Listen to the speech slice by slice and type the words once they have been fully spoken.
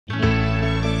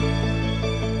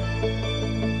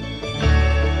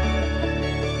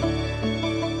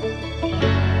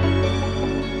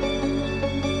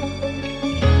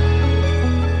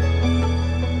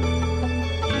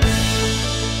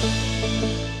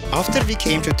After we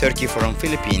came to Turkey from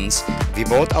Philippines, we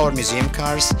bought our museum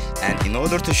cars, and in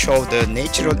order to show the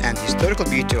natural and historical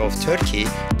beauty of Turkey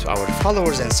to our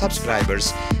followers and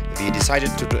subscribers, we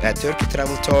decided to do a Turkey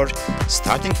travel tour,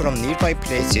 starting from nearby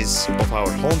places of our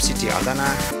home city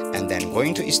Adana, and then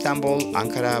going to Istanbul,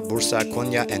 Ankara, Bursa,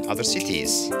 Konya and other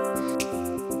cities.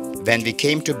 When we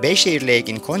came to Beyşehir Lake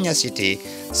in Konya City,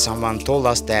 someone told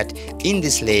us that in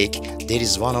this lake there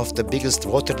is one of the biggest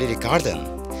water lily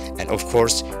garden. And of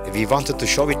course, we wanted to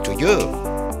show it to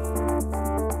you.